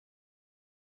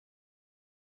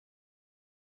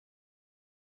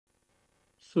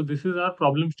So this is our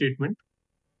problem statement.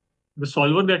 The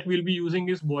solver that we'll be using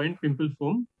is buoyant pimple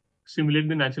foam, simulate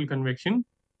the natural convection,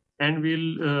 and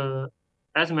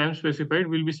as ma'am specified,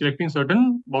 we'll be selecting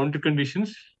certain boundary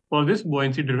conditions for this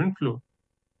buoyancy-driven flow.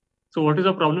 So what is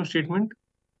our problem statement?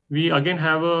 We again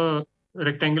have a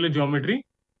rectangular geometry.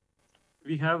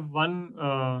 We have one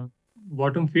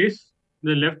bottom face.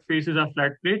 The left face is our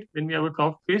flat plate. Then we have a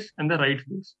curved face and the right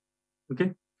face.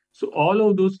 Okay. So all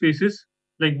of those faces,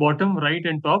 like bottom, right,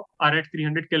 and top, are at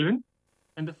 300 Kelvin,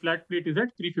 and the flat plate is at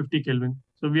 350 Kelvin.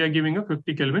 So we are giving a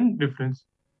 50 Kelvin difference.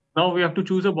 Now we have to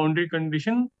choose a boundary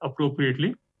condition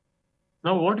appropriately.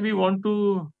 Now what we want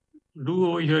to do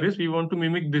over here is we want to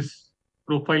mimic this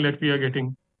profile that we are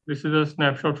getting. This is a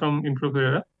snapshot from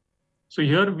Infrared. So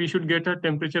here we should get a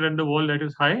temperature at the wall that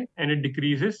is high and it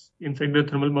decreases inside the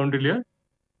thermal boundary layer,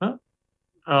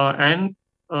 uh, and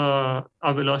a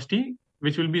velocity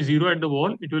which will be zero at the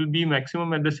wall. It will be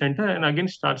maximum at the center and again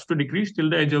starts to decrease till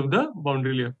the edge of the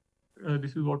boundary layer.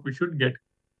 This is what we should get.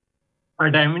 Our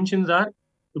dimensions are,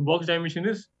 the box dimension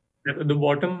is at the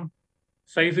bottom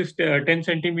size is 10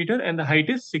 centimeter and the height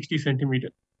is 60 centimeter.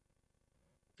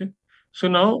 Okay. So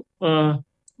now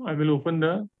I will open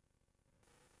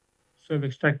so I've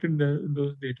extracted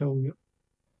those data over here.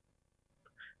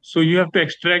 So you have to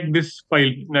extract this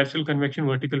file, natural convection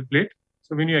vertical plate.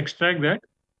 So when you extract that,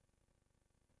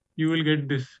 you will get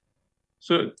this.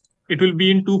 So it will be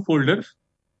in two folders.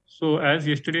 So as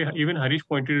yesterday, even Harish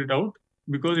pointed it out,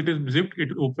 because it is zipped, it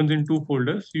opens in two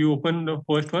folders. You open the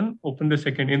first one, open the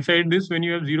second. Inside this, when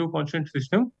you have zero constant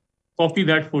system, copy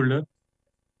that folder.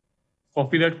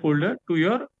 Copy that folder to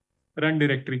your run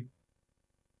directory.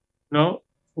 Now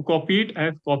to copy it, I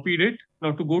have copied it.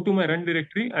 Now to go to my run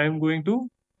directory, I am going to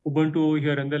Ubuntu over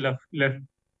here on the left.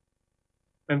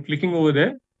 I'm clicking over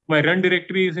there. My run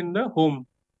directory is in the home.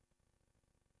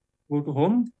 Go to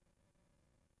home,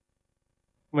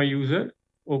 my user,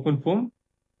 open form,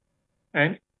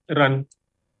 and run.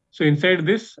 So inside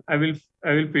this, I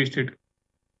will paste it.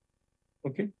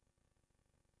 Okay.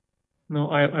 Now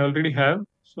I already have.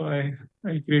 So I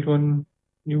create one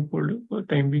new folder for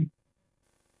time being.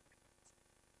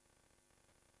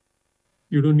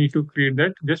 You don't need to create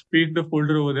that. Just paste the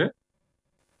folder over there.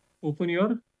 Open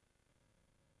your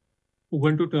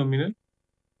Ubuntu terminal.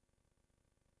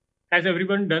 Has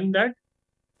everyone done that?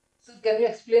 So can you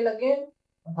explain again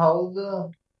how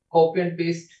the copy and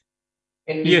paste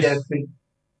in which Yes. directory?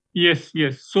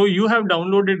 Yes. So you have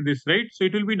downloaded this, right? So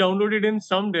it will be downloaded in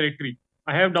some directory.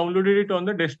 I have downloaded it on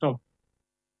the desktop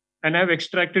and I have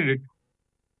extracted it.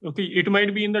 Okay, it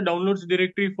might be in the downloads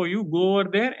directory for you. Go over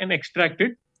there and extract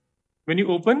it. When you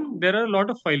open, there are a lot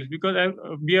of files because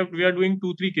we are doing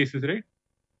 2-3 cases, right?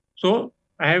 So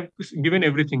I have given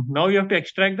everything. Now you have to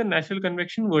extract the natural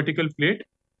convection vertical plate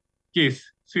case.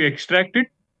 So you extract it.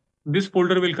 This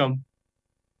folder will come.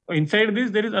 Inside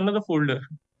this, there is another folder.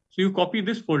 So you copy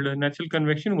this folder, natural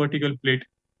convection vertical plate.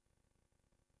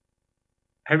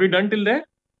 Have you done till there?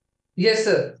 Yes,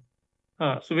 sir.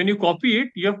 So when you copy it,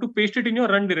 you have to paste it in your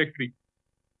run directory,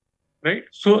 right?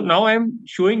 So now I am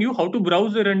showing you how to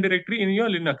browse the run directory in your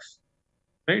Linux,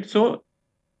 right? So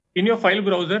in your file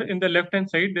browser, in the left-hand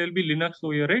side, there will be Linux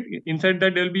over here, right? Inside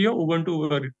that, there will be your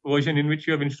Ubuntu version in which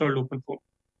you have installed OpenFOAM.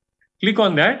 Click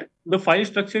on that. The file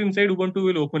structure inside Ubuntu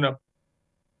will open up.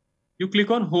 You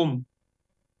click on Home.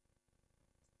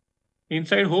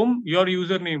 Inside Home, your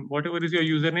username, whatever is your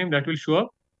username, that will show up.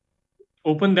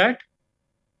 Open that.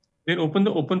 Then open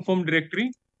the OpenFOAM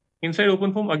directory. Inside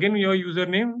OpenFOAM, again your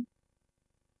username.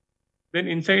 Then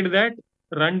inside that,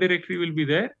 run directory will be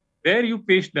there. There you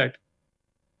paste that.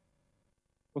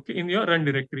 Okay, in your run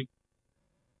directory.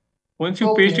 Once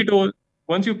you paste Okay. it over,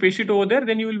 once you paste it over there,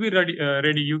 then you will be ready.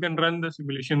 Ready. You can run the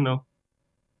simulation now.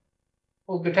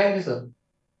 Okay. Thank you, sir.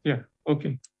 Yeah.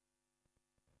 Okay.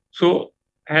 So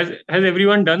has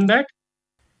everyone done that?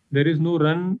 There is no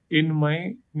run in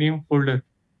my name folder.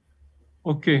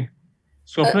 Okay.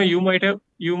 Uh, Swapna, you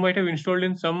might have installed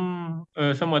in some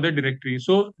other directory.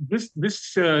 So this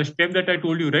step that I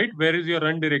told you, right? Where is your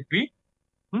run directory?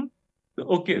 Hmm?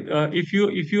 Okay. If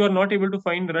you are not able to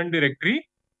find run directory,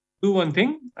 do one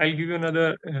thing. I'll give you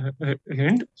another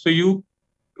hint. So you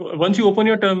once you open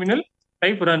your terminal,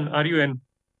 type run run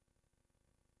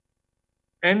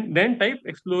and then type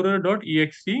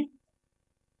explorer.exe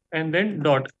and then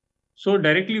dot. So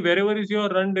directly wherever is your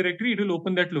run directory, it will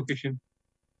open that location.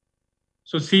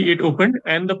 So see it opened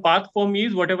and the path for me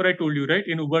is whatever I told you, right?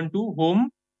 In Ubuntu home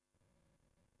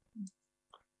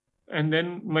and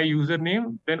then my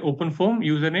username, then open form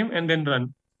username and then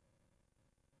run.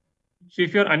 So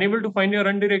if you're unable to find your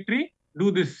run directory, do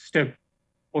this step.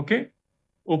 Okay.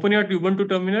 open your Ubuntu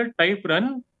terminal, type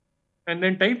run, and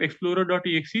then type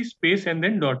explorer.exe space and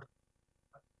then dot.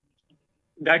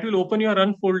 That will open your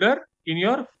run folder in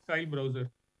your file browser.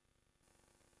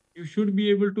 You should be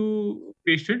able to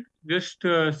paste it. Just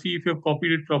see if you have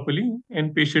copied it properly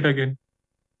and paste it again.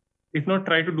 If not,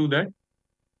 try to do that.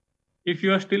 If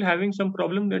you are still having some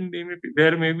problem, then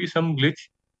there may be some glitch.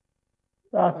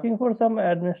 Asking for some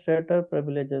administrator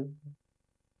privileges.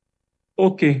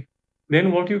 Okay.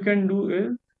 Then what you can do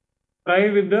is try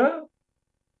with the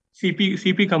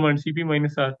cp command, cp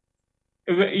minus r.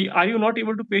 Are you not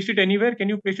able to paste it anywhere? Can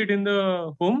you paste it in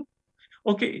the home?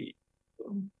 Okay.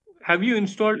 Have you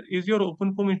installed, is your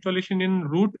OpenFOAM installation in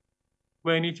root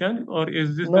by any chance, or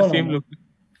is this the No, no, same no. location?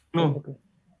 It's No. okay.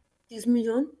 Excuse me,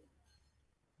 John.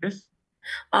 Yes.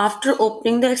 After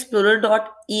opening the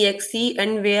explorer.exe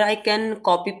and where I can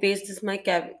copy paste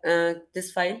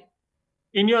this file.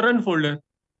 In your run folder.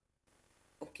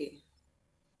 Okay.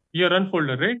 Your run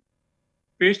folder, right?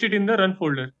 Paste it in the run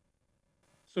folder.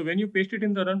 So when you paste it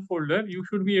in the run folder, you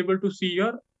should be able to see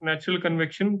your natural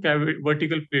convection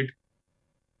vertical plate.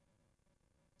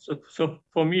 So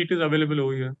for me, it is available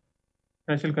over here.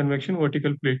 Natural convection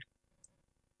vertical plate.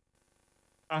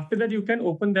 After that, you can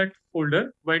open that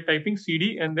folder by typing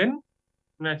cd and then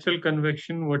natural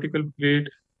convection vertical plate.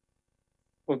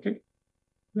 Okay.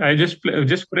 I just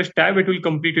press tab, it will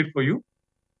complete it for you.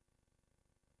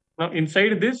 Now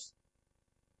inside this,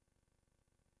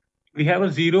 we have a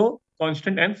zero,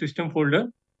 constant, and system folder.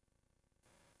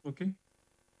 Okay.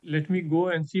 Let me go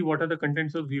and see what are the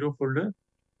contents of zero folder.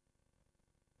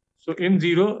 So in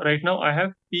zero, right now I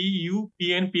have PU,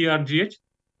 PN, PRGH.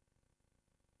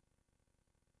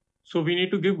 So we need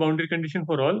to give boundary condition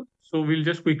for all. So we'll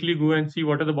just quickly go and see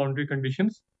what are the boundary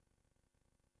conditions.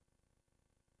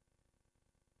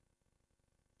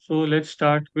 So let's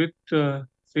start with,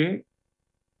 say,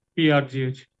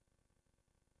 PRGH.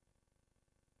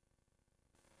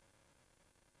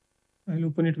 I'll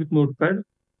open it with Notepad.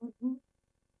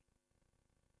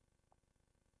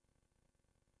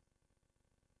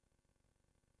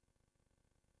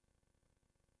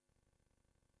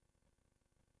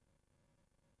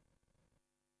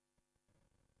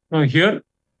 Now here,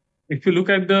 if you look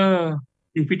at the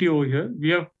PPT over here, we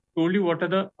have told you what are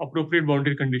the appropriate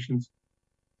boundary conditions,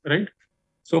 right?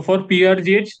 So for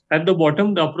PRGH, at the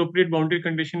bottom, the appropriate boundary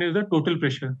condition is the total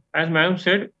pressure. As ma'am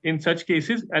said, in such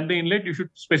cases, at the inlet, you should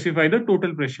specify the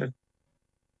total pressure,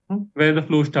 where the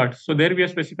flow starts. So there we are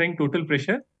specifying total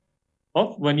pressure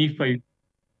of 1E5.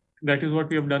 That is what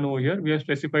we have done over here. We have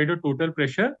specified a total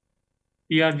pressure,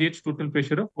 PRGH total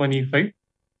pressure of 1E5.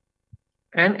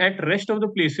 And at rest of the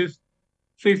places,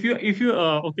 so if you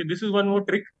okay, this is one more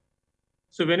trick.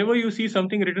 So whenever you see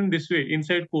something written this way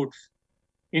inside quotes,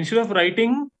 instead of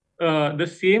writing the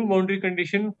same boundary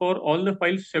condition for all the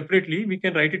files separately, we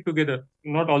can write it together.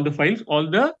 Not all the files, all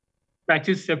the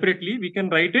patches separately, we can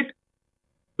write it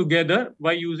together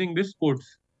by using this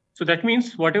quotes. So that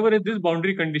means whatever is this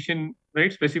boundary condition,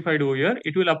 right, specified over here,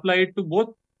 it will apply it to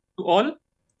both, to all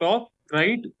top,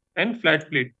 right, and flat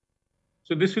plate.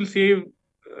 So this will save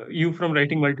you from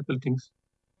writing multiple things.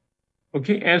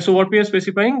 Okay, and so what we are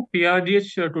specifying,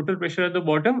 PRGH total pressure at the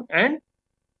bottom, and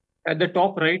at the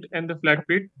top right and the flat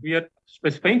plate, we are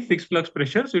specifying fixed flux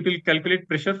pressure. So it will calculate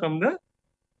pressure from the,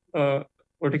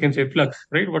 what you can say, flux,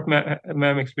 right? What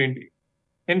ma'am explained to you.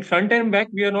 And front and back,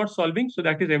 we are not solving, so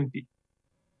that is empty.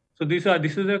 So this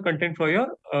is the content for your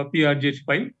PRGH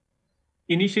file.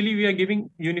 Initially, we are giving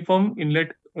uniform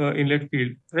inlet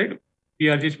field, right?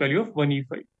 PRGH value of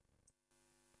 1E5.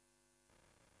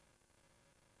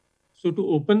 So to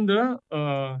open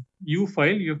the U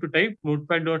file, you have to type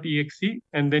notepad.exe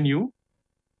and then U.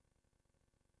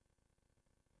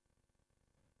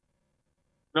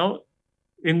 Now,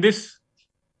 in this,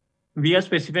 we are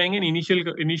specifying an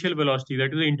initial velocity,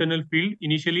 that is the internal field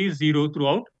initially is 0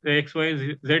 throughout. The x,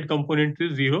 y, z component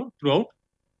is 0 throughout.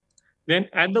 Then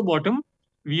at the bottom,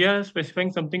 we are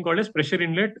specifying something called as pressure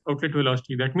inlet outlet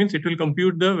velocity. That means it will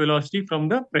compute the velocity from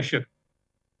the pressure.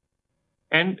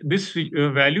 And this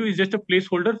value is just a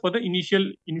placeholder for the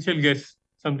initial guess,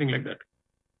 something like that.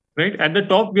 Right? At the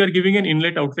top, we are giving an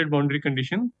inlet outlet boundary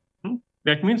condition.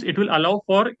 That means it will allow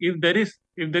for, if there is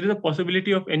a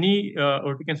possibility of any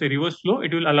what we can say reverse flow,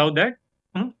 it will allow that.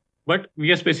 But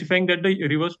we are specifying that the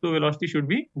reverse flow velocity should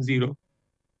be 0.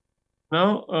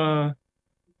 Now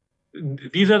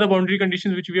these are the boundary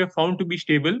conditions which we have found to be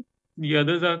stable. The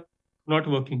others are not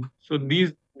working. So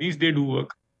these they do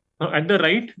work. Now at the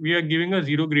right, we are giving a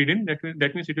zero gradient.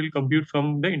 That means it will compute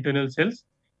from the internal cells.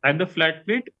 At the flat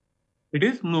plate, it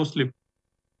is no slip.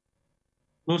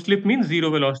 No slip means zero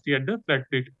velocity at the flat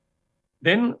plate.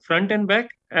 Then front and back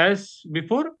as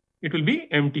before, it will be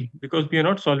empty because we are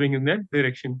not solving in that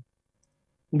direction.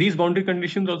 These boundary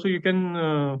conditions also you can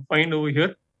find over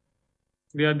here.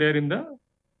 They are there in the,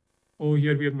 over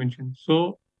here we have mentioned.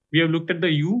 So we have looked at the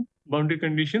U boundary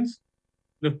conditions,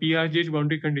 the PRGH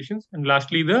boundary conditions, and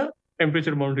lastly the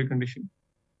temperature boundary condition.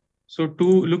 So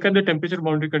to look at the temperature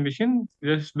boundary condition,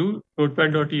 just do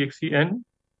notepad.exe and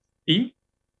T.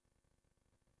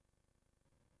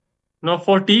 Now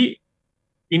for T,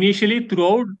 initially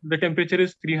throughout the temperature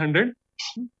is 300.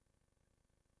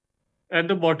 At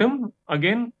the bottom,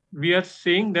 again, we are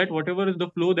saying that whatever is the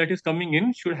flow that is coming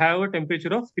in should have a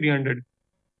temperature of 300.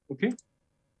 Okay.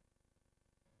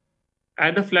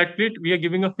 At the flat plate, we are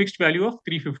giving a fixed value of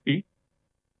 350.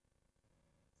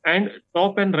 And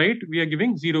top and right, we are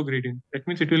giving zero gradient. That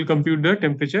means it will compute the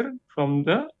temperature from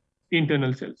the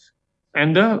internal cells.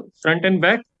 And the front and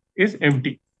back is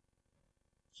empty.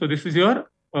 So this is your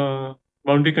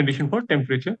boundary condition for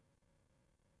temperature.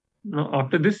 Now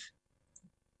after this,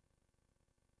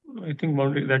 I think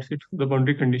boundary, that's it for the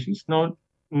boundary conditions. Now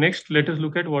next, let us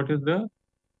look at what is the,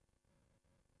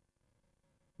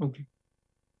 okay.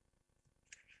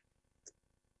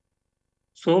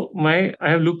 So I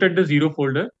have looked at the zero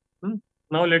folder.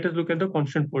 Now let us look at the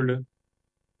constant folder.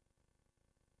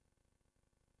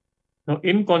 Now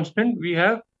in constant, we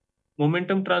have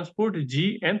momentum transport,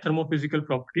 G, and thermophysical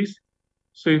properties.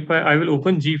 So if I will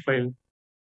open G file,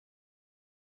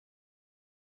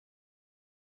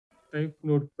 type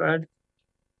notepad.exe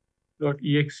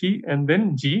and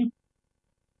then G.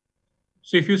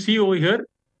 So if you see over here,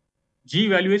 G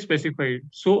value is specified.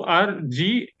 So our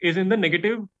G is in the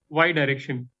negative Y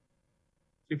direction.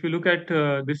 If you look at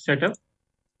this setup,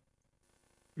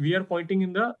 we are pointing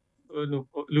in the, no,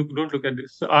 look, don't look at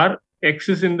this. So our X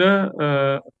is in the,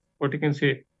 what you can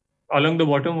say, along the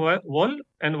bottom wall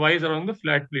and Y is along the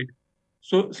flat plate.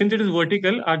 So since it is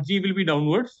vertical, our G will be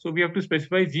downwards. So we have to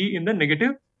specify G in the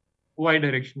negative Y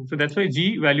direction. So that's why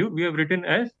G value we have written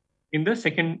as in the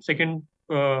second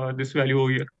this value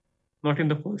over here, not in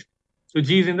the first. So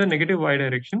G is in the negative Y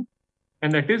direction,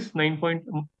 and that is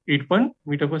 9.81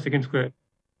 meter per second square.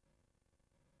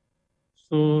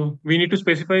 So we need to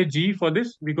specify G for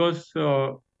this because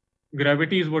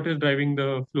gravity is what is driving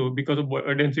the flow because of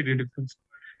density difference.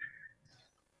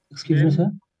 Excuse me, sir.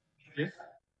 Yes.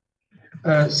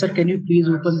 Sir, can you please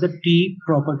open the T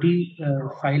property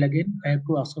file again? I have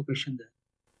to ask a question there.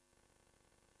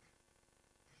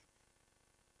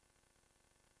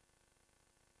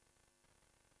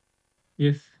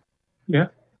 Yes. Yeah.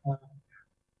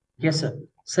 Yes, sir.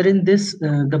 Sir, in this,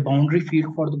 the boundary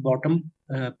field for the bottom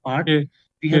part,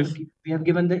 Yes. we have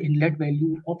given the inlet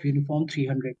value of uniform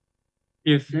 300.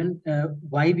 Yes. Then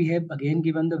why we have again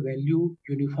given the value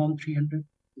uniform 300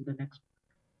 in the next?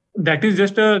 That is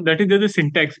just a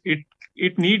syntax.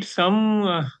 It needs some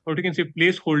what you can say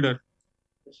placeholder.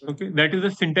 Okay, that is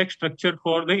the syntax structure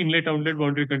for the inlet outlet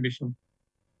boundary condition.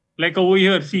 Like over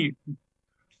here, see,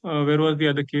 where was the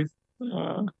other case?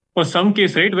 For some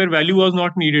case, right, where value was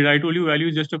not needed. I told you value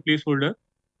is just a placeholder.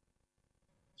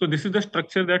 So this is the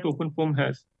structure that OpenFOAM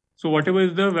has. So whatever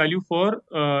is the value for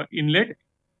inlet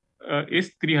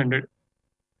is 300.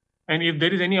 And if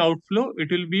there is any outflow,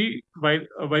 it will be by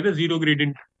the zero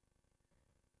gradient.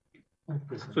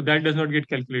 Okay, sir. So that does not get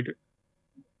calculated.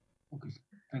 Okay, sir.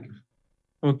 Thank you.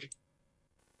 Okay.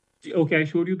 Okay, I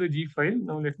showed you the G file.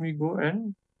 Now let me go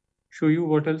and show you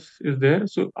what else is there.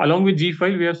 So along with G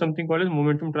file, we have something called as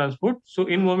momentum transport. So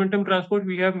in momentum transport,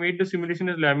 we have made the simulation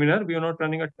as laminar. We are not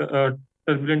running a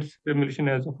turbulent simulation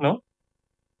as of now.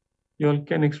 You all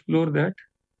can explore that.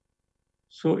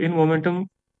 So in momentum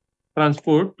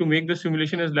transport, to make the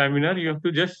simulation as laminar, you have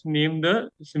to just name the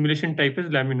simulation type as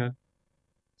laminar.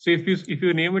 So if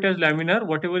you name it as laminar,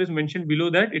 whatever is mentioned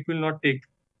below that, it will not take,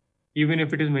 even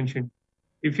if it is mentioned.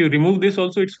 If you remove this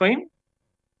also, it's fine.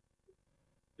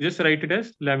 Just write it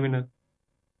as laminar.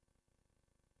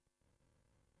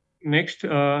 Next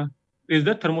is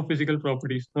the thermophysical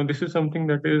properties. Now this is something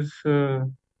that is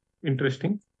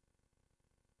interesting.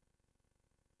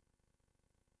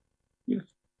 Yes.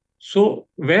 So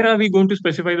where are we going to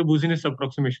specify the Boussinesq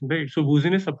approximation, right? So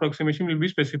Boussinesq approximation will be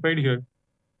specified here.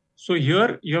 So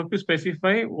here you have to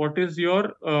specify what is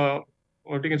your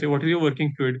what you can say, what is your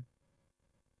working fluid.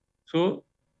 So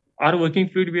our working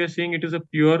fluid, we are saying it is a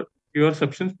pure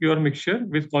substance, pure mixture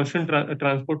with constant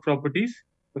transport properties.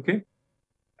 Okay.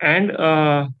 And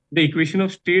the equation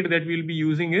of state that we'll be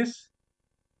using is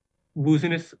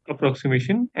Boussinesq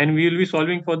approximation, and we will be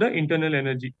solving for the internal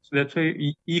energy. So that's why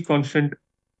E constant.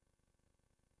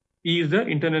 E is the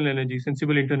internal energy,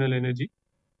 sensible internal energy,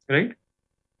 right?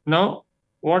 Now,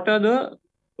 what are the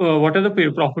what are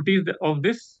the properties of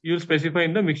this? You'll specify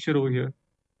in the mixture over here.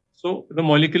 So the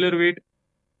molecular weight,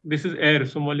 this is air,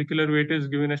 so molecular weight is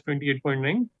given as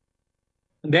 28.9.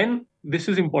 Then this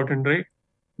is important, right?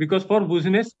 Because for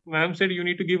booziness, ma'am said you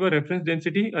need to give a reference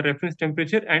density, a reference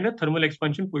temperature, and a thermal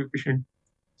expansion coefficient.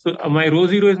 So my rho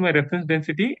zero is my reference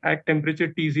density at temperature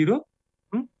T0.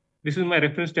 This is my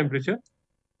reference temperature.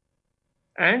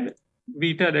 And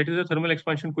beta, that is the thermal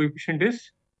expansion coefficient,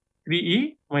 is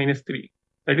 3E minus 3.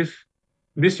 That is,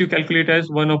 this you calculate as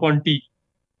 1 upon T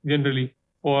generally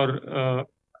for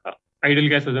ideal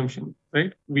gas assumption,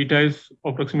 right? Beta is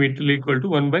approximately equal to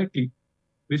 1 by T.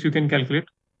 This you can calculate.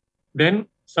 Then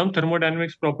some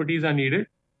thermodynamics properties are needed.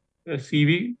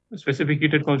 CV, specific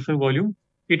heated constant volume.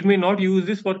 It may not use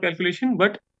this for calculation,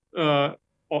 but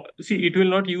see, it will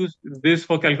not use this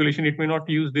for calculation. It may not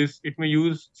use this. It may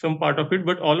use some part of it,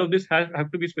 but all of this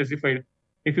have to be specified.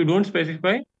 If you don't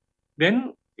specify,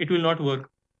 then it will not work.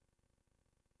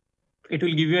 It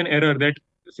will give you an error that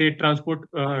say transport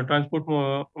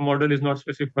model is not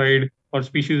specified or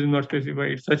species is not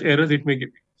specified. Such errors it may give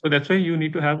you. So that's why you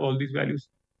need to have all these values.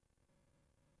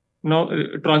 Now,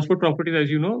 transport properties, as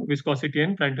you know, viscosity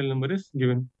and Prandtl number is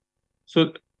given.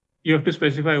 So you have to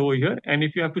specify over here. And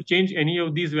if you have to change any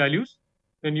of these values,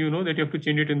 then you know that you have to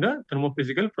change it in the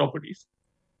thermophysical properties.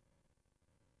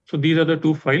 So these are the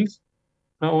two files.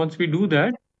 Now, once we do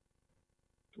that,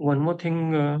 one more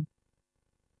thing.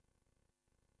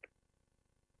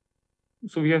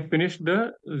 So we have finished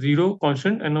the zero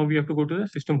constant, and now we have to go to the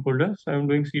system folder. So I'm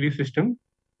doing CD system.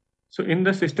 So in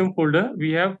the system folder,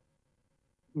 we have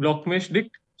block mesh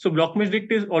dict. So block mesh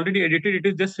dict is already edited. It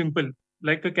is just simple,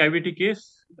 like a cavity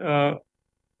case. I'll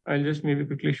just maybe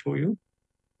quickly show you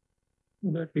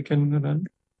that we can run.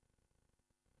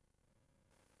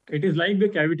 It is like the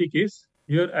cavity case.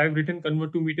 Here I've written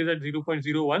convert to meters at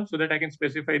 0.01 so that I can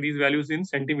specify these values in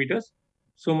centimeters.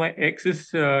 So my X is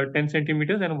 10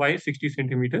 centimeters and Y is 60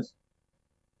 centimeters.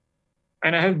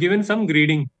 And I have given some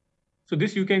grading. So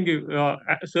this you can give,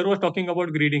 sir was talking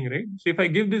about grading, right? So if I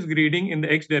give this grading in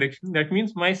the X direction, that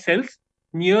means my cells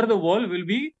near the wall will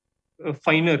be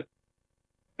finer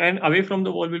and away from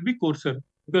the wall will be coarser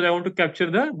because I want to capture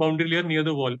the boundary layer near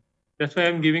the wall. That's why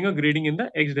I'm giving a grading in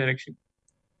the X direction.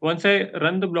 Once I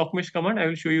run the block mesh command, I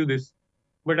will show you this.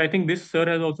 But I think this sir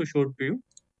has also showed to you.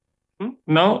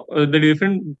 Now, the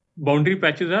different boundary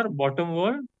patches are bottom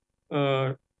wall,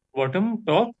 bottom,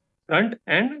 top, front,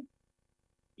 and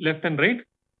left and right.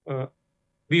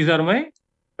 These are my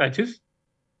patches.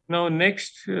 Now,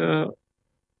 next,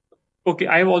 okay,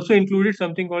 I have also included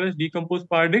something called as decomposed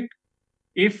power dict.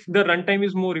 If the runtime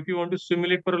is more, if you want to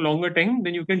simulate for a longer time,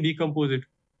 then you can decompose it.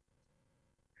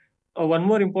 One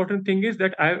more important thing is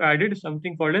that I have added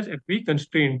something called as FV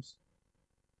constraints.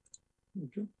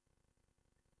 Okay.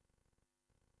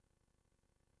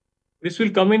 This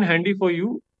will come in handy for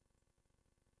you.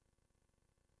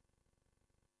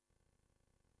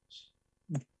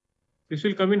 This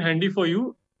will come in handy for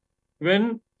you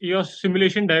when your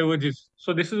simulation diverges.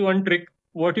 So this is one trick.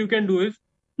 What you can do is,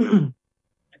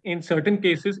 in certain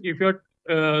cases, if your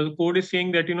code is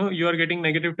saying that you are getting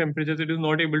negative temperatures, it is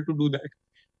not able to do that.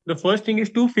 The first thing is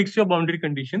to fix your boundary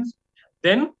conditions.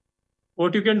 Then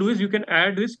what you can do is you can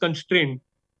add this constraint.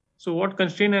 So what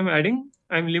constraint I'm adding?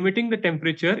 I'm limiting the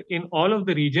temperature in all of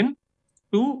the region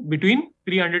to between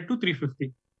 300 to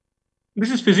 350.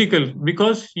 This is physical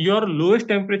because your lowest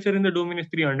temperature in the domain is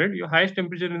 300, your highest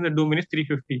temperature in the domain is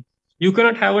 350. You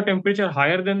cannot have a temperature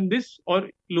higher than this or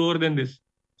lower than this.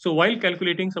 So while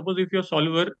calculating, suppose if your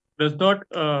solver does not,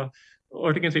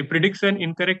 what you can say, predicts an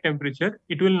incorrect temperature,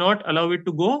 it will not allow it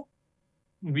to go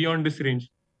beyond this range.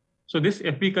 So this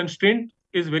FP constraint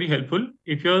is very helpful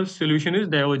if your solution is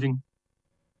diverging.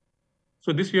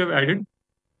 So this we have added.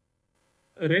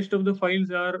 Rest of the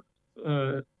files are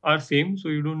same, so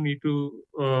you don't need to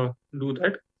do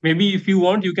that. Maybe if you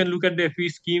want, you can look at the FE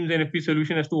schemes and FE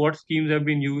solution as to what schemes have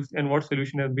been used and what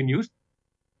solution has been used,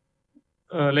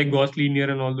 like Gauss linear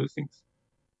and all those things.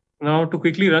 Now to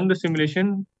quickly run the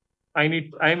simulation, I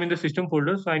am in the system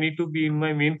folder, so I need to be in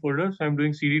my main folder. So I'm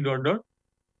doing cd dot dot.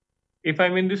 If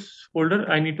I'm in this folder,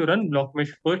 I need to run block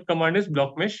mesh. First command is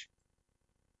block mesh.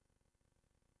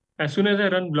 As soon as I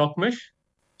run block mesh,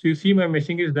 so you see my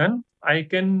meshing is done. I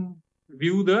can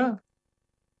view the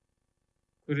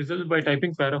result by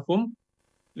typing parafoam.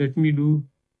 Let me do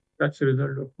touch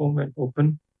result of foam and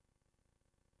open.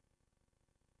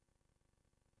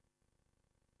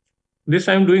 This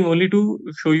I'm doing only to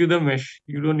show you the mesh.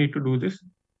 You don't need to do this.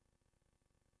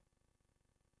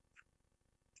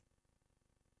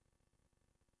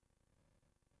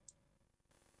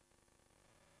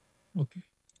 Okay.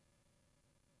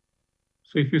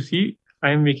 So if you see,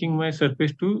 I am making my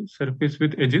surface to surface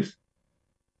with edges.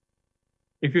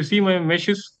 If you see, my mesh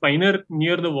is finer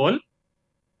near the wall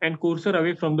and coarser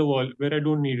away from the wall where I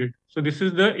don't need it. So this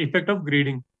is the effect of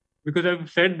grading, because I've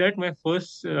said that my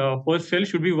first cell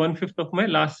should be 1/5 of my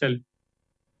last cell,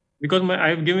 because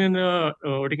I've given a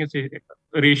what you can say,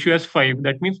 a ratio as 5.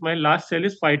 That means my last cell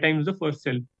is 5 times the first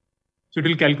cell. So it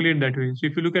will calculate that way. So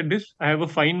if you look at this, I have a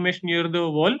fine mesh near the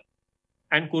wall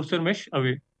and coarser mesh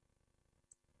away.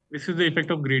 This is the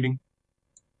effect of grading.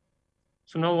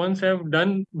 So now once I have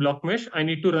done block mesh, I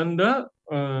need to run the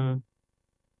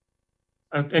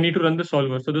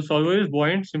solver. So the solver is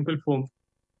buoyant simple foam.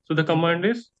 So the command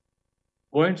is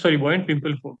buoyant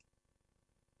pimple foam.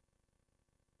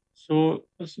 So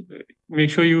make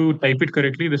sure you type it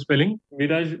correctly, the spelling.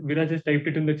 Viraj has typed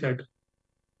it in the chat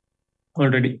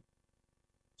already.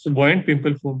 So buoyant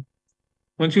pimple foam.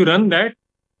 Once you run that,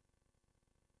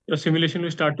 your simulation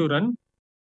will start to run.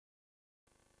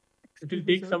 It will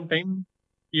take some time.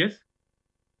 Yes.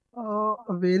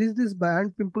 Where is this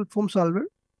buoyant pimple foam solver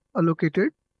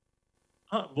located?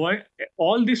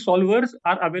 All these solvers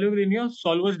are available in your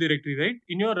solvers directory, right?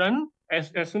 In your run,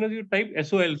 as soon as you type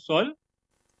sol,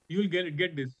 you will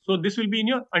get this. So this will be in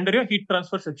your under your heat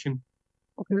transfer section.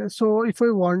 Okay, so if I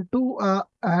want to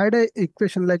add a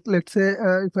equation, like let's say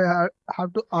if I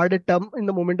have to add a term in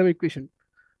the momentum equation,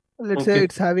 let's say Okay.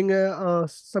 it's having a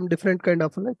some different kind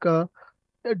of like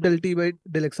del t by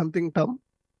del x something term.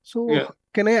 So Yeah.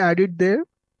 can I add it there?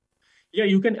 Yeah,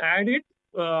 you can add it,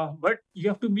 but you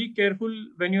have to be careful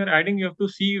when you're adding. You have to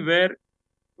see where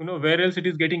else it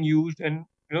is getting used, and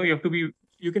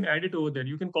you can add it over there.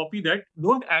 You can copy that.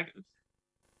 Don't add.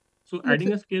 So Let's adding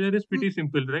say, a scalar is pretty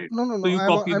simple, right? no. So you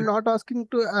copy I'm that. not asking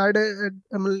to add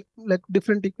like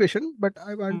different equation, but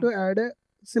I want to add a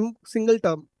single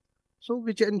term. So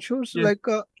which ensures Yes. like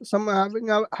some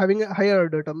having a higher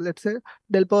order term. Let's say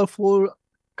del power 4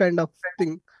 kind of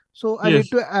thing. So I Yes.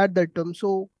 need to add that term.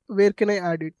 So where can I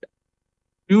add it?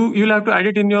 You'll have to add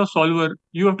it in your solver.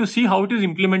 You have to see how it is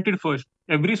implemented first.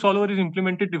 Every solver is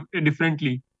implemented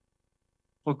differently.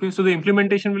 Okay, so the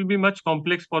implementation will be much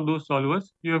complex for those solvers.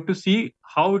 You have to see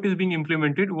how it is being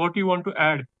implemented, what you want to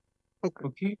add.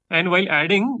 Okay, and while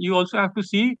adding, you also have to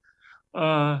see,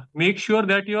 make sure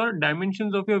that your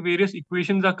dimensions of your various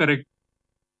equations are correct.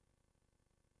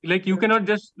 Like you cannot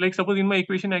just, like suppose in my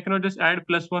equation, I cannot just add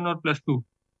 +1 or +2.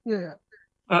 Yeah.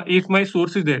 If my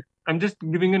source is there, I'm just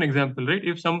giving an example, right?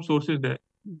 If some source is there,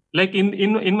 like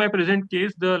in my present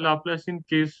case, the Laplacian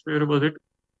case, where was it?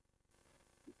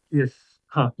 Yes,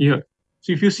 here.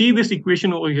 So if you see this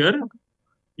equation over here,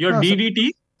 your So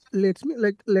DDT.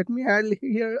 let me add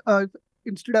here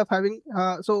instead of having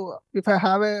so if I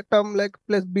have a term like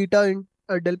plus beta in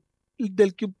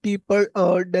del cube t per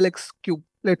del x cube,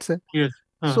 let's say. Yes.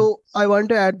 So I want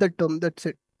to add that term. That's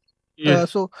it.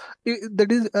 Yes. So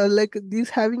that is like these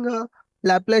having a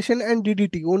Laplacian and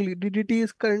DDT only. DDT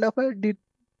is kind of a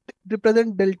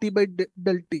represent del t by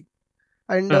del t,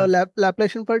 and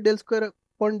Laplacian for del square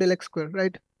upon del x square,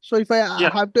 right? So if I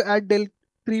have to add del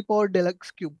 3 power del x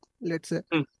cube, let's say,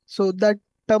 so that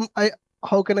term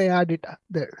how can I add it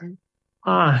there?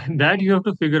 That you have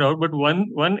to figure out. But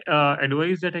one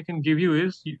advice that I can give you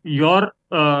is your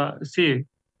say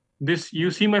this. You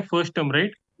see my first term,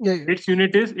 right? Yeah. Its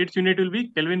unit will be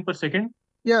Kelvin per second.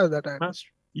 Yeah, that I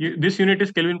understand. This unit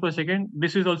is Kelvin per second.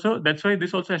 This is also, that's why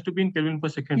this also has to be in Kelvin per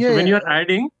second. Yeah, so when you are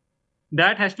adding,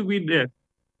 that has to be there.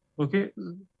 Okay.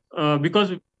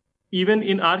 Because even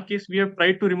in our case, we have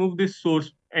tried to remove this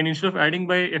source, and instead of adding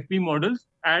by FP models,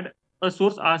 add a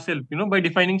source ourselves, by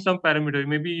defining some parameter.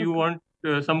 Maybe you want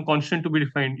some constant to be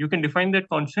defined. You can define that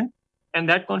constant, and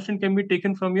that constant can be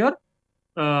taken from your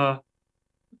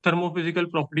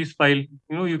thermophysical properties file.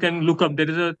 You can look up. There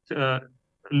is a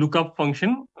lookup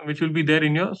function which will be there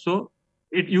in your. So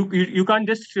you can't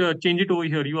just change it over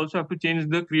here. You also have to change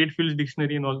the create fields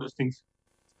dictionary and all those things.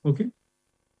 Okay.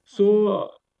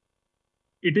 So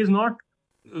it is not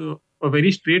a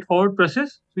very straightforward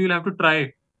process. So you'll have to try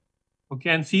it, okay,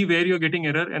 and see where you're getting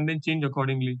error and then change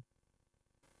accordingly.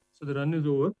 So the run is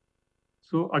over.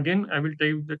 So again, I will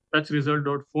type the touch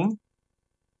result.foam.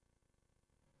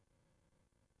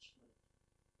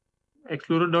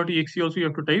 Explorer.exe also you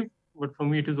have to type, but for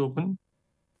me it is open.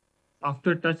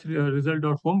 After touch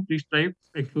result.foam, please type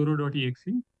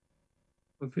explorer.exe.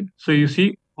 Okay, so you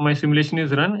see my simulation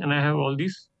is run and I have all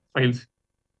these files.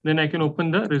 Then I can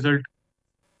open the result.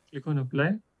 Click on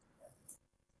apply.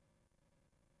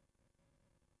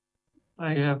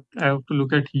 I have to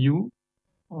look at U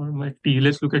or my T.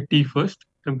 Let's look at T first,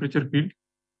 temperature field.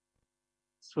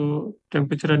 So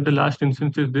temperature at the last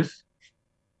instance is this.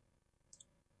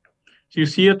 So you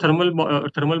see a thermal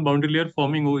boundary layer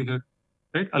forming over here,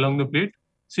 right, along the plate.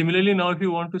 Similarly, now if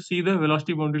you want to see the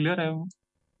velocity boundary layer, I am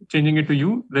changing it to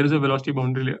U. There is a velocity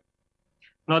boundary layer.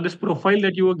 Now this profile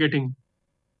that you are getting,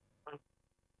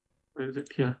 where is it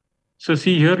here? So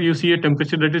see here, you see a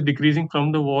temperature that is decreasing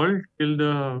from the wall till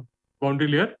the boundary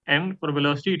layer, and for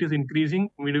velocity it is increasing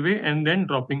midway and then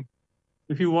dropping.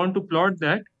 If you want to plot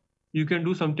that, you can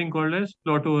do something called as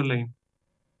plot over line.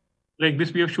 Like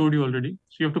this we have showed you already.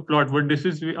 So you have to plot, but this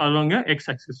is along your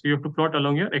x-axis. So you have to plot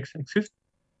along your x-axis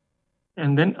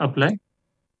and then apply.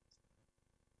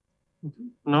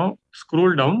 Now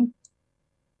scroll down,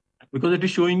 because it is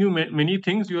showing you many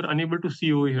things you are unable to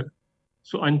see over here.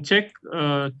 So uncheck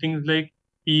things like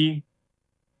P,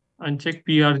 uncheck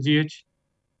PRGH,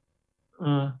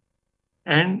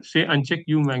 and say uncheck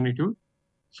U magnitude.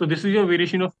 So this is your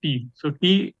variation of T. So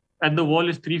T at the wall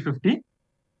is 350,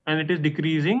 and it is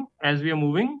decreasing as we are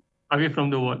moving away from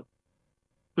the wall.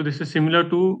 So this is similar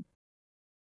to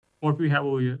what we have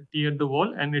over here, T at the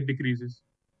wall, and it decreases.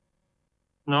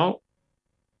 Now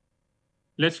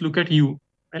let's look at U.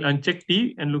 I'll uncheck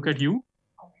T and look at U.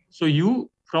 So U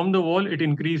from the wall, it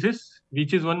increases,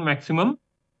 reaches one maximum,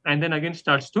 and then again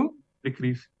starts to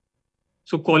decrease.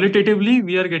 So qualitatively,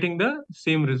 we are getting the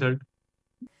same result.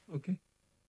 Okay.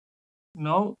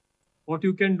 Now, what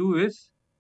you can do is,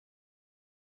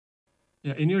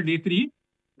 in your D3,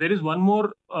 there is one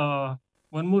more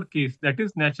case, that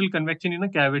is natural convection in a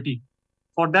cavity.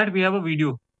 For that, we have a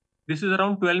video. This is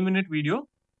around 12-minute video.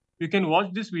 You can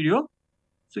watch this video.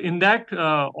 So in that,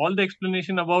 all the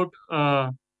explanation about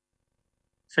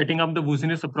setting up the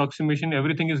Business approximation,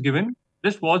 everything is given.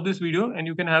 Just watch this video and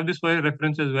you can have this for your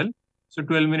reference as well. So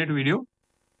 12-minute video.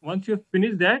 Once you have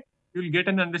finished that, you'll get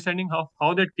an understanding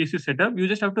how that case is set up. You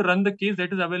just have to run the case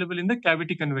that is available in the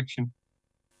cavity convection.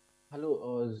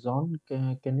 Hello, John,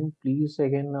 can you please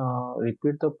again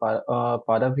repeat the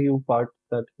paraview part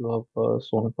that you have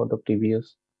shown for the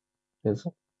previous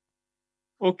lesson?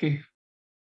 Okay.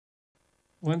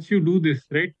 Once you do this,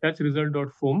 right, touch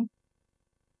result.foam,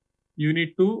 you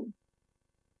need to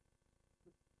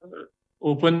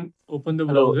open the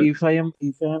Hello, browser. if I am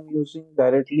using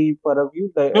directly paraview,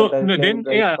 No, directly I then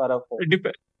will write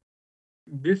parafoam.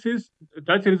 This is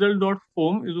touch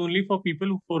result.foam is only for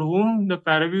people for whom the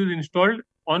paraview is installed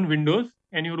on Windows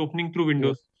and you're opening through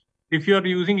Windows. If you are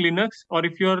using Linux or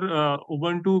if your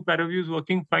Ubuntu paraview is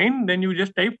working fine, then you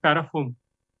just type parafoam.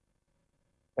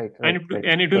 Right,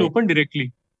 and it will open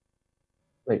directly.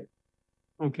 Right.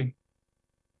 Okay.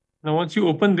 Now once you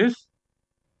open this,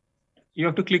 you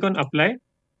have to click on apply.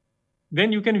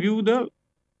 Then you can view the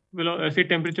say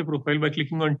temperature profile by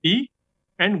clicking on T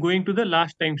and going to the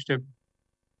last time step,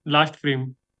 last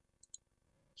frame.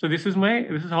 So this is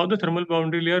how the thermal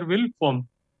boundary layer will form.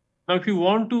 Now, if you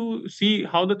want to see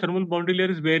how the thermal boundary layer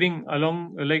is varying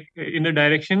along, like in the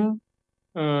direction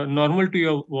normal to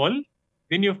your wall,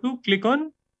 then you have to click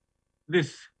on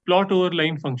this plot over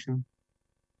line function.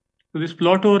 So this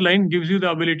plot over line gives you the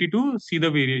ability to see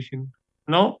the variation.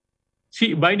 Now,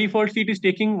 see, by default, it is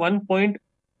taking 1 point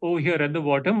over here at the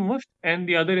bottom most and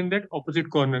the other in that opposite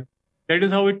corner. That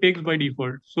is how it takes by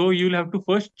default. So you'll have to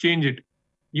first change it.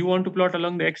 You want to plot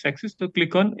along the x-axis, so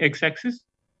click on x-axis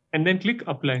and then click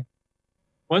apply.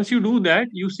 Once you do that,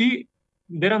 you see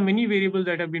there are many variables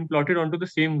that have been plotted onto the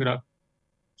same graph.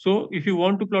 So if you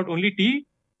want to plot only T,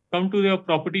 come to the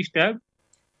properties tab.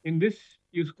 In this,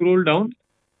 you scroll down,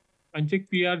 uncheck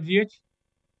PRGH,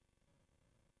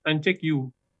 uncheck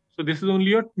U. So this is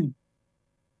only your T.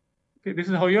 Okay, this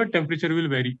is how your temperature will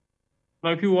vary.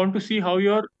 Now, if you want to see how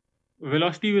your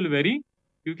velocity will vary,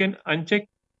 you can uncheck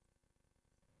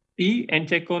T and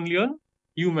check only on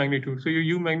U magnitude. So your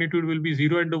U magnitude will be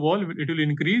 0 at the wall, it will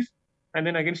increase and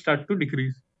then again start to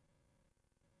decrease.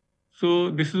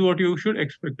 So this is what you should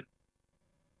expect.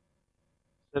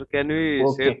 Sir, can we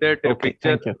save that picture?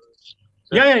 Thank you.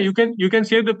 Yeah, you can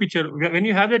save the picture. When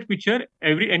you have that picture,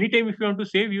 anytime if you want to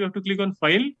save, you have to click on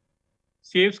File,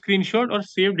 Save Screenshot, or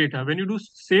Save Data. When you do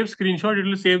Save Screenshot, it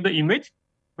will save the image.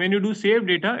 When you do Save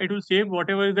Data, it will save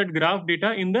whatever is that graph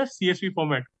data in the CSV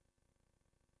format.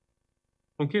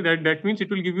 Okay, that means it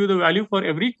will give you the value for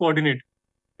every coordinate,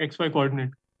 XY coordinate.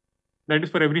 That is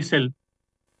for every cell.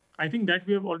 I think that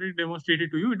we have already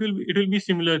demonstrated to you. It will be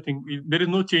similar thing. There is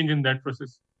no change in that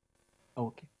process.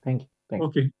 Okay, thank you.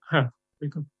 Okay,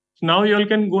 welcome. So now you all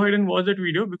can go ahead and watch that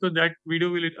video, because that video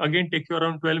will again take you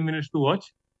around 12 minutes to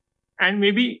watch, and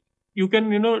maybe you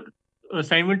can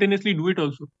simultaneously do it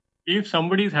also. If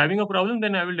somebody is having a problem,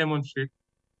 then I will demonstrate.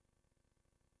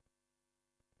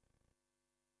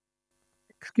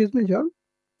 Excuse me, John.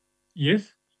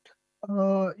 Yes.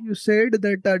 You said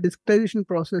that discretization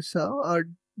process,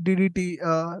 DDT,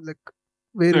 like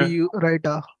where Yeah. we write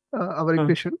our Uh,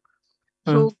 equation.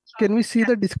 uh. So can we see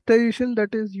the discretization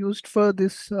that is used for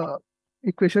this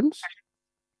equations?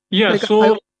 Yeah. Like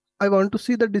So I want to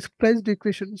see the discretized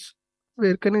equations.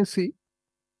 Where can I see?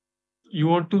 you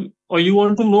want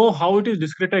to know how it is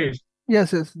discretized.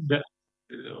 Yes, yes.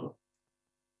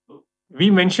 We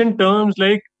mentioned terms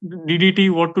like DDT,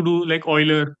 what to do, like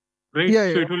Euler, right?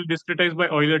 Yeah, So yeah. it will discretize by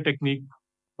Euler technique.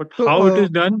 But So how it is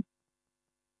done,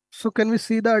 so can we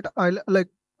see that like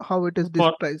how it is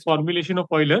for discretized? formulation of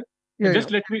Euler, Yeah,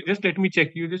 just yeah. let me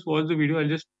check. You just watch the video. I'll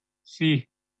just see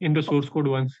in the source code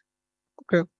once.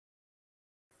 Okay.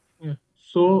 Yeah.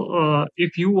 So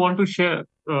if you want to share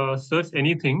search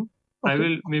anything, I Okay.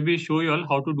 will maybe show you all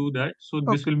how to do that. So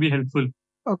this Okay. will be helpful.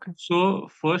 Okay. So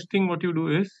first thing what you do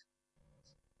is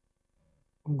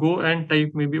go and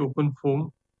type maybe open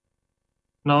form.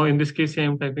 Now in this case I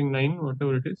am typing 9,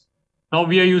 whatever it is. Now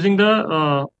we are using the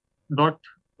dot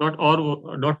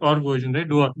org version,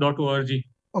 right? .org.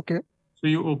 Okay. So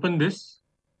you open this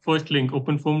first link,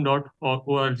 openform.org,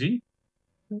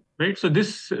 right? So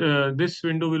this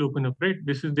window will open up, right?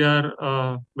 This is their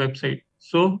website.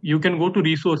 So you can go to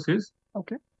resources,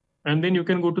 Okay. and then you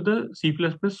can go to the C++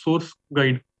 source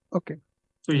guide. Okay.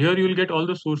 So here you will get all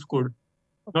the source code.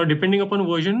 Now, depending upon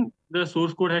version, the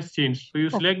source code has changed. So you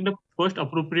select the first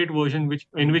appropriate version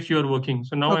in which you are working.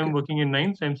 So now Okay. I'm working in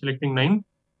 9, so I'm selecting 9.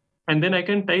 And then I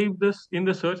can type this in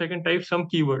the search, I can type some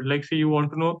keyword, like say you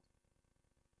want to know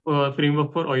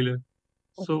framework for Euler.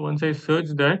 So once I search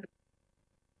that,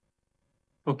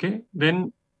 okay,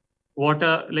 then what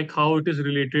like how it is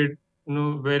related,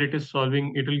 where it is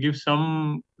solving, it will give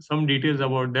some details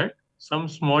about that, some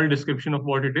small description of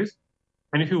what it is.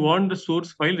 And if you want the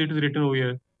source file, it is written over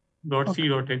here,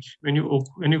 .c.h. When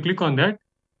you click on that,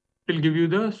 it will give you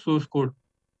the source code.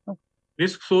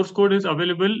 This source code is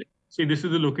available. See, this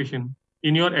is the location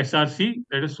in your SRC,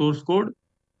 that is source code,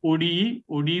 ODE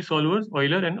solvers,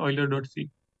 Euler, and Euler.c.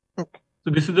 Okay. So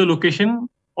this is the location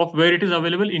of where it is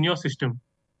available in your system.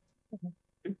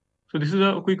 So this is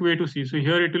a quick way to see. So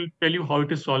here it will tell you how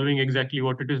it is solving exactly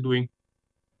what it is doing.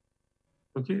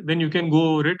 Okay, then you can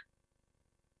go over it.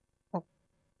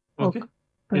 Okay. Yeah.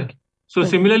 Thank you. So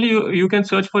Thank you. similarly, you can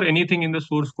search for anything in the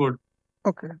source code.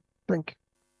 Okay. Thank you.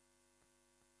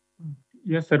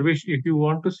 Yes, Sarvesh, if you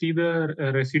want to see the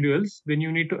residuals, then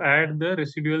you need to add the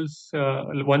residuals,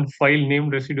 one file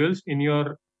named residuals in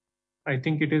your, I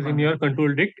think it is in your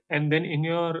control dict, and then in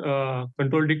your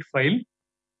control dict file,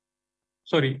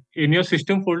 sorry, in your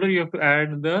system folder, you have to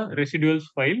add the residuals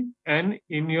file, and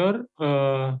in your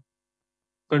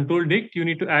control dict, you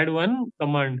need to add one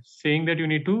command saying that you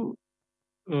need to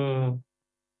uh,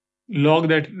 log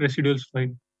that residuals file.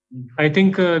 I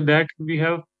think that we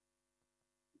have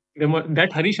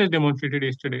that Harish has demonstrated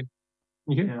yesterday.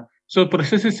 Okay. Yeah. So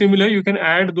process is similar. You can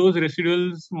add those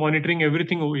residuals, monitoring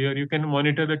everything over here. You can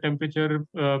monitor the temperature,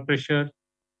 pressure.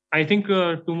 I think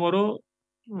tomorrow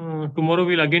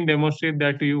we'll again demonstrate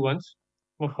that to you once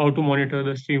of how to monitor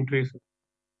the stream tracer.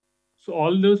 So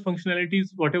all those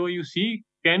functionalities, whatever you see,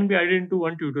 can be added into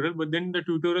one tutorial, but then the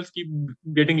tutorials keep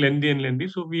getting lengthy and lengthy.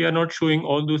 So we are not showing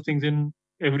all those things in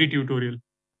every tutorial,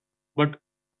 but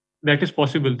that is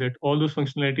possible that all those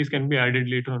functionalities can be added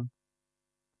later on.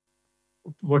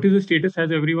 What is the status?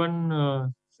 Has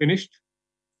everyone finished?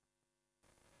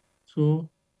 So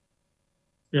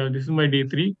yeah, this is my day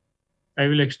 3. I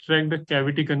will extract the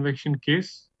cavity convection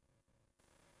case.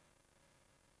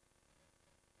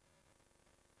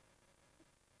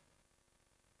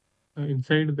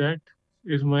 Inside that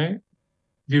is my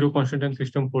zero constant and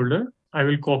system folder. I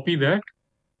will copy that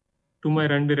to my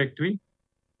run directory.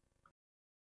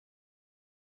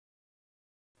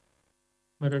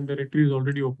 My run directory is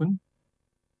already open.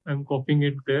 I'm copying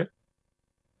it there.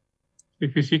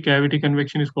 If you see cavity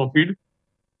convection is copied,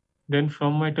 then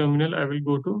from my terminal, I will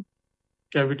go to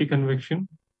cavity convection.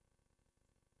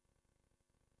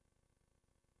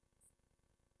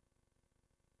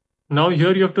 Now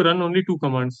here you have to run only 2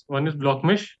 commands. One is block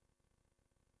mesh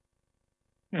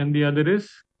and the other is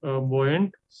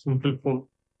buoyant simple form.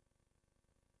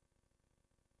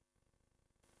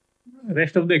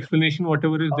 Rest of the explanation,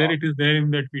 whatever is there, it is there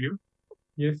in that video.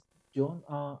 Yes. John,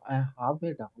 I have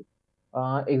a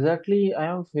doubt. Exactly, I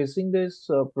am facing this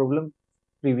problem.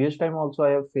 Previous time also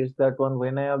I have faced that one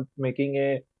when I am making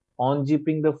a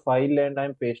on-zipping the file and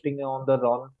I'm pasting it on the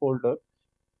run folder.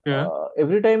 Yeah.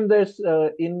 Every time there's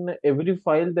in every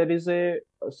file there is a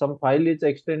some file is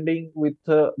extending with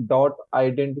dot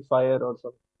identifier or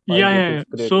something. file Yeah, it yeah, is yeah.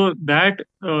 creating. So that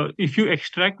if you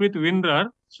extract with WinRAR,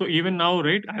 so even now,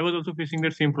 right, I was also facing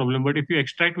that same problem. But if you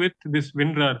extract with this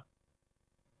WinRAR,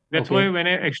 that's why Okay. when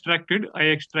I extracted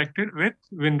with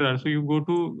WinRAR. So you go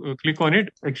to click on it,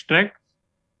 extract.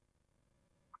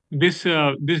 This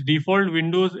default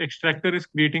Windows extractor is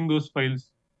creating those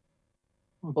files.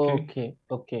 Okay.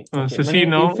 Okay. So When see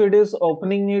now, if it is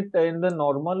opening it in the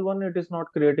normal one, it is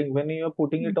not creating. When you are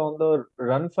putting it on the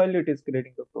run file, it is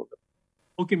creating the program.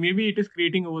 okay, maybe it is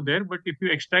creating over there, but if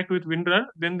you extract with WinRAR,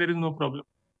 then there is no problem.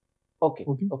 Okay.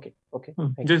 Okay.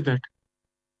 Thank you. Just that.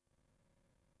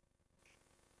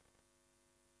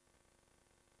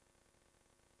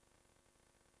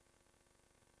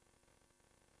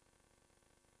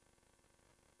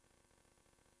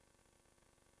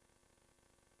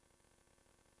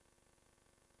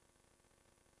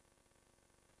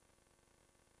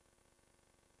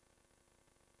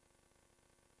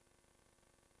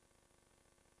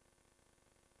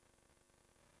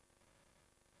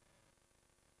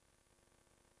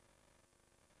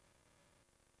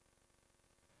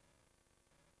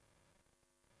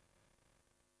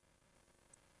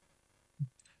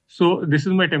 So this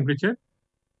is my temperature,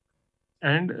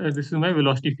 and this is my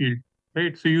velocity field,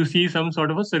 right? So you see some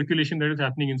sort of a circulation that is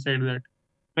happening inside that.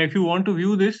 Now, if you want to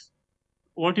view this,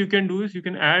 what you can do is you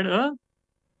can add a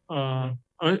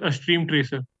stream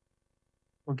tracer.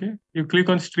 Okay, you click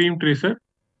on stream tracer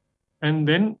and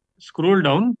then scroll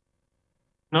down.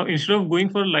 Now, instead of going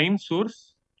for a line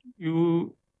source,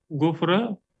 you go for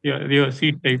a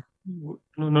seed type.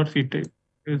 No, not seed type.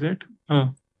 Is it?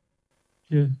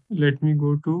 Yeah. Let me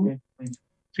go to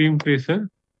stream tracer.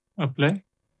 Apply.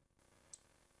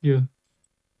 Here.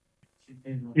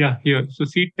 Yeah, here. So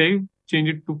seed type, change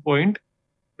it to point,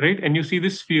 right? And you see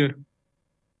this sphere.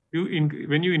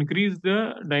 When you increase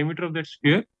the diameter of that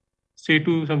sphere, say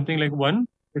to something like 1,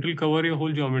 it will cover your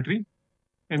whole geometry,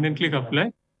 and then click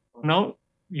apply. Now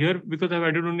here, because I've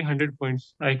added only 100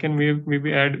 points, I can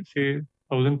maybe add say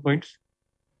 1000 points,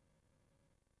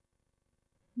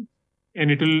 and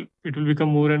it will become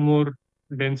more and more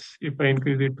dense if I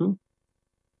increase it to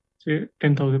say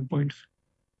 10,000 points.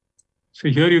 So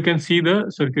here you can see the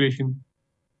circulation.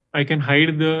 I can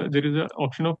hide there is an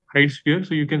option of hide sphere,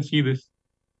 so you can see this.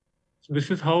 So this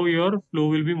is how your flow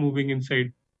will be moving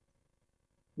inside.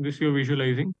 This you're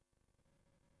visualizing.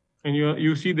 And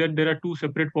you see that there are two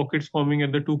separate pockets forming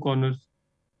at the two corners.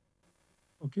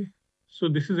 Okay. So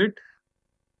this is it,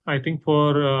 I think,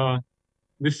 for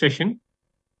this session.